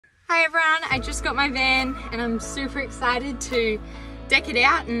Hi everyone, I just got my van and I'm super excited to deck it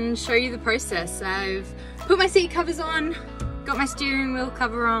out and show you the process. I've put my seat covers on, got my steering wheel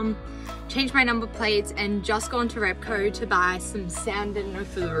cover on, changed my number plates and just gone to Repco to buy some sound deadener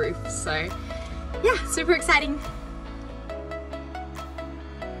for the roof. So yeah, super exciting.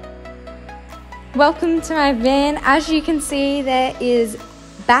 Welcome to my van. As you can see, there is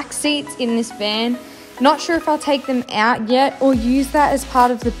back seats in this van. Not sure if I'll take them out yet or use that as part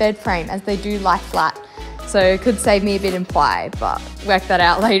of the bed frame, as they do lie flat. So it could save me a bit in ply, but work that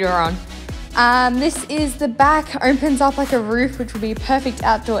out later on. This is the back, opens up like a roof, which will be a perfect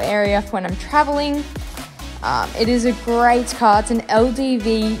outdoor area for when I'm traveling. It is a great car. It's an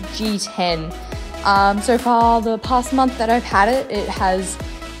LDV G10. So far the past month that I've had it, it has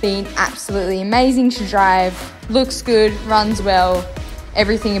been absolutely amazing to drive, looks good, runs well.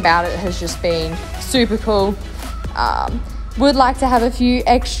 Everything about it has just been super cool. Would like to have a few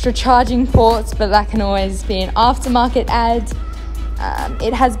extra charging ports, but that can always be an aftermarket add.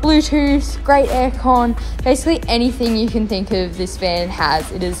 It has Bluetooth, great aircon, basically anything you can think of this van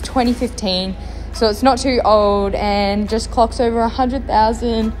has. It is 2015, so it's not too old and just clocks over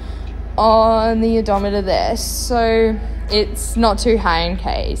 100,000 on the odometer there, so it's not too high in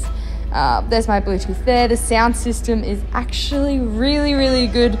Ks. There's my Bluetooth there. The sound system is actually really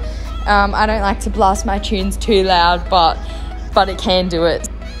good. I don't like to blast my tunes too loud, but it can do it.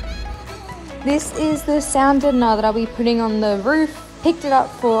 This is the sound deadener that I'll be putting on the roof. Picked it up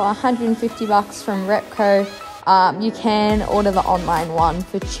for 150 bucks from Repco. You can order the online one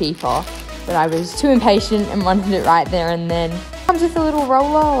for cheaper, but I was too impatient and wanted it right there and then. Comes with a little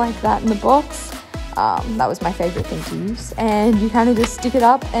roller like that in the box. That was my favourite thing to use, and you kind of just stick it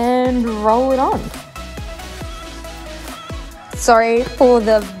up and roll it on. Sorry for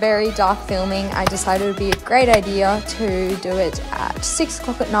the very dark filming. I decided it would be a great idea to do it at 6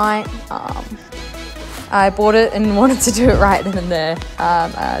 o'clock at night. I bought it and wanted to do it right then and there.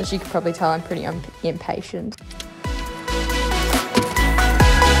 As you can probably tell, I'm pretty impatient.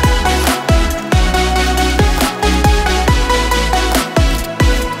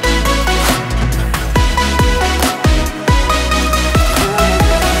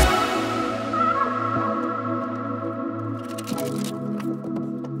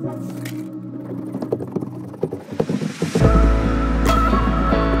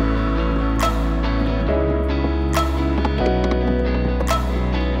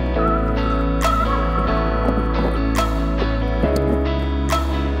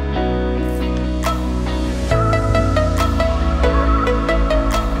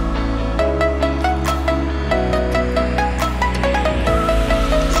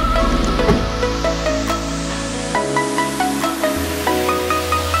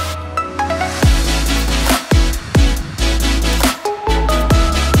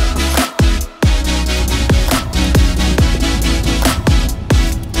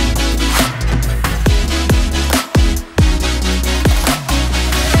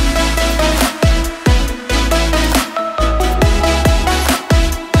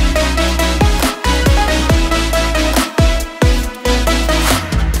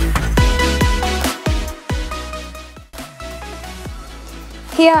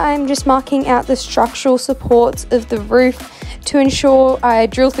 Here I'm just marking out the structural supports of the roof to ensure I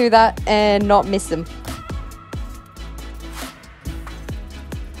drill through that and not miss them.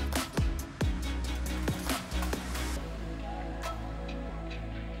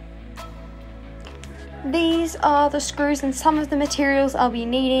 These are the screws and some of the materials I'll be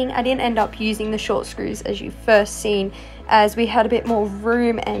needing. I didn't end up using the short screws as you've first seen, as we had a bit more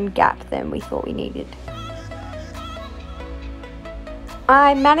room and gap than we thought we needed.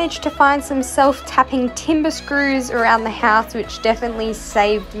 I managed to find some self-tapping timber screws around the house, which definitely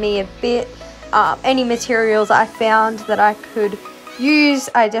saved me a bit. Any materials I found that I could use,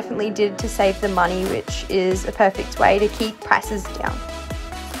 I definitely did to save the money, which is a perfect way to keep prices down.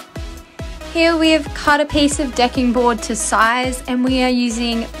 Here we have cut a piece of decking board to size, and we are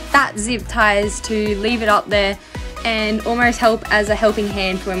using fat zip ties to leave it up there and almost help as a helping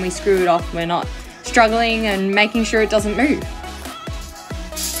hand for when we screw it off. We're not struggling and making sure it doesn't move.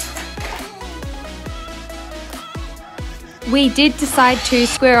 We did decide to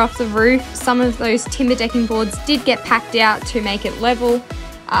square off the roof. Some of those timber decking boards did get packed out to make it level.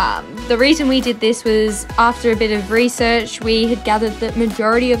 The reason we did this was after a bit of research, we had gathered that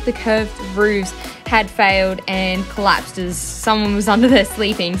majority of the curved roofs had failed and collapsed as someone was under there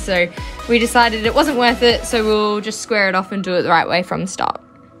sleeping. So we decided it wasn't worth it, so we'll just square it off and do it the right way from the start.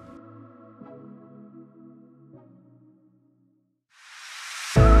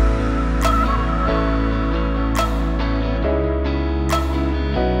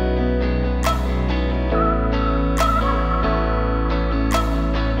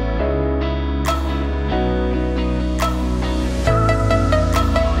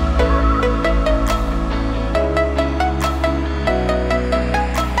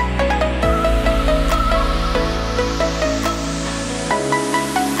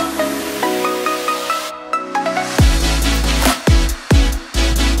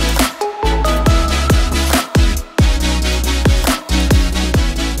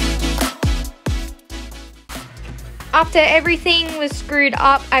 After everything was screwed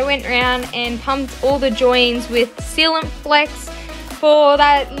up, I went around and pumped all the joins with Sealant Flex for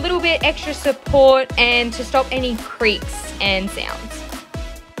that little bit extra support and to stop any creaks and sounds.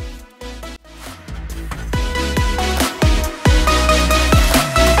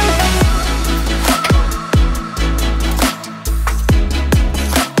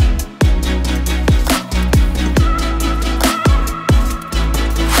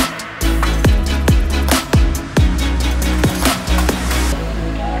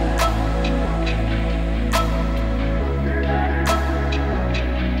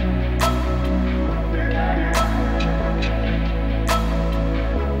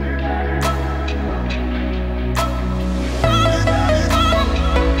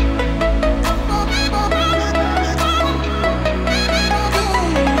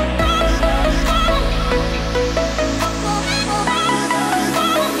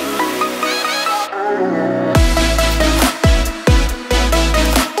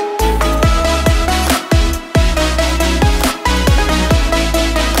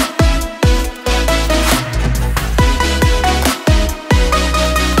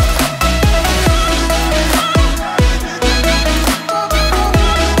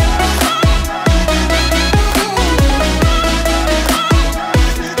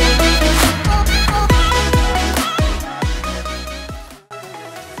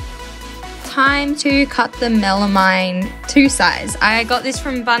 Time to cut the melamine 2 size. I got this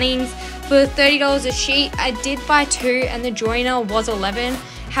from Bunnings for $30 a sheet. I did buy 2 and the joiner was $11.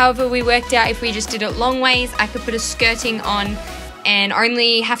 However, we worked out if we just did it long ways, I could put a skirting on and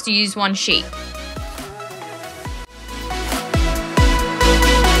only have to use 1 sheet.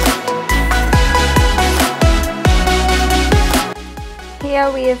 Here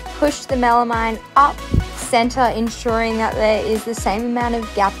we have pushed the melamine up center, ensuring that there is the same amount of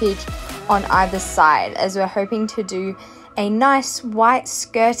gappage on either side, as we're hoping to do a nice white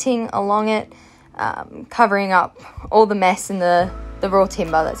skirting along it, covering up all the mess and the raw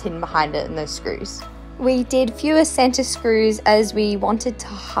timber that's hidden behind it and those screws. We did fewer center screws as we wanted to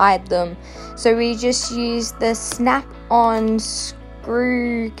hide them, so we just used the snap-on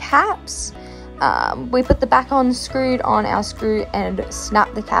screw caps. We put the back on screwed on our screw and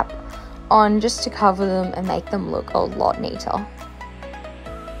snapped the cap on just to cover them and make them look a lot neater.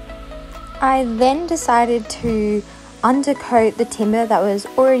 I then decided to undercoat the timber that was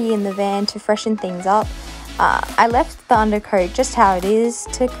already in the van to freshen things up. I left the undercoat just how it is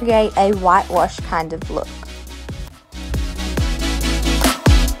to create a whitewash kind of look.